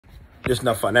This is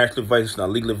not financial advice. It's not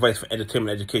legal advice for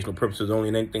entertainment and educational purposes only.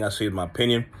 And anything I say is my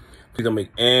opinion. Please don't make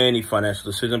any financial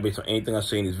decision based on anything I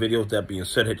say in these videos. That being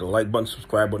said, hit the like button,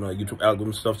 subscribe button on the YouTube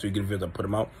algorithm stuff so you get videos I put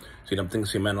them out. See, I'm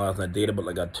thinking, I'm analyzing that data. But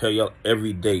like I tell y'all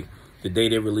every day, the day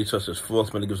they release us is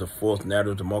false. Man, it gives a false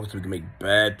narrative to market so we can make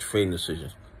bad trading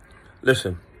decisions.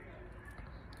 Listen,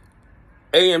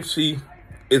 AMC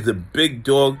is the big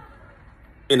dog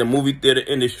in the movie theater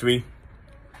industry.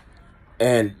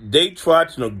 And they tried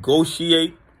to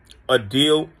negotiate a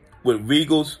deal with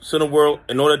Regal's Cineworld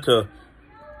in order to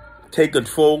take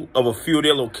control of a few of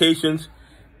their locations.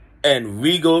 And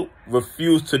Regal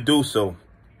refused to do so.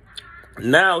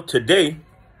 Now, today,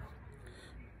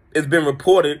 it's been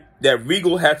reported that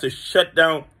Regal has to shut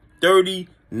down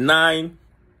 39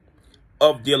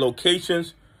 of their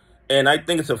locations. And I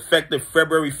think it's effective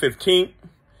February 15th.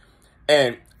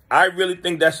 And I really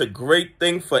think that's a great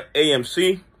thing for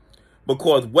AMC.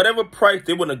 Because whatever price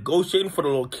they were negotiating for the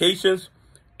locations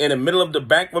in the middle of the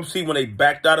bankruptcy when they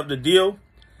backed out of the deal,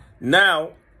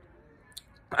 now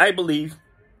I believe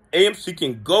AMC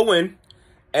can go in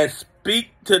and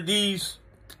speak to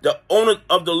the owners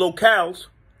of the locales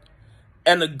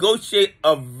and negotiate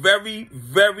a very,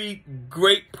 very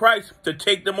great price to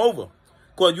take them over.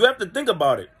 Because you have to think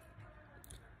about it.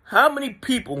 How many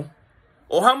people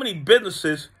or how many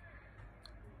businesses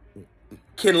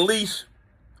can lease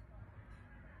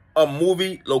a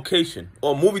movie location,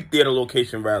 or movie theater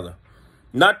location rather?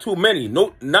 Not too many.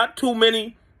 Not too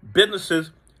many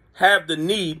businesses have the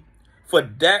need for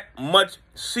that much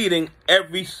seating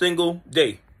every single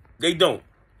day. They don't.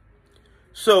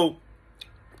 So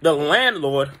the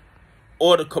landlord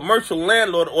or the commercial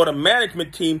landlord or the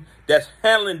management team that's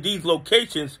handling these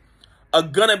locations are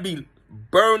gonna be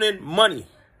burning money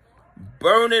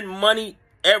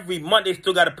every month. They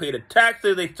still got to pay the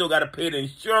taxes. They still got to pay the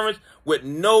insurance with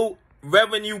no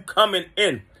revenue coming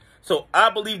in. So I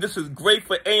believe this is great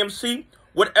for AMC.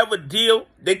 Whatever deal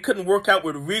they couldn't work out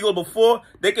with Regal before,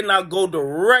 they can now go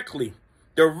directly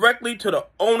to the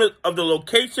owners of the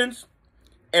locations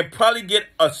and probably get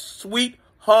a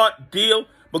sweetheart deal,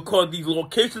 because these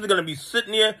locations are going to be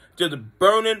sitting there just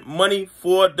burning money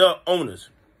for the owners.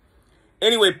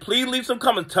 Anyway, please leave some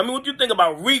comments. Tell me what you think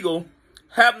about Regal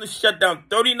having to shut down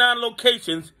 39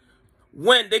 locations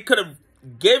when they could have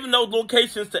given those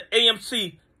locations to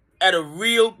AMC at a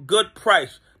real good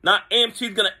price. Now, AMC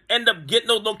is going to end up getting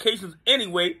those locations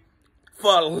anyway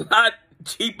for a lot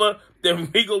cheaper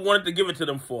than Regal wanted to give it to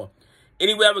them for.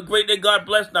 Anyway, have a great day. God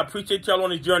bless, and I appreciate y'all on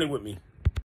this journey with me.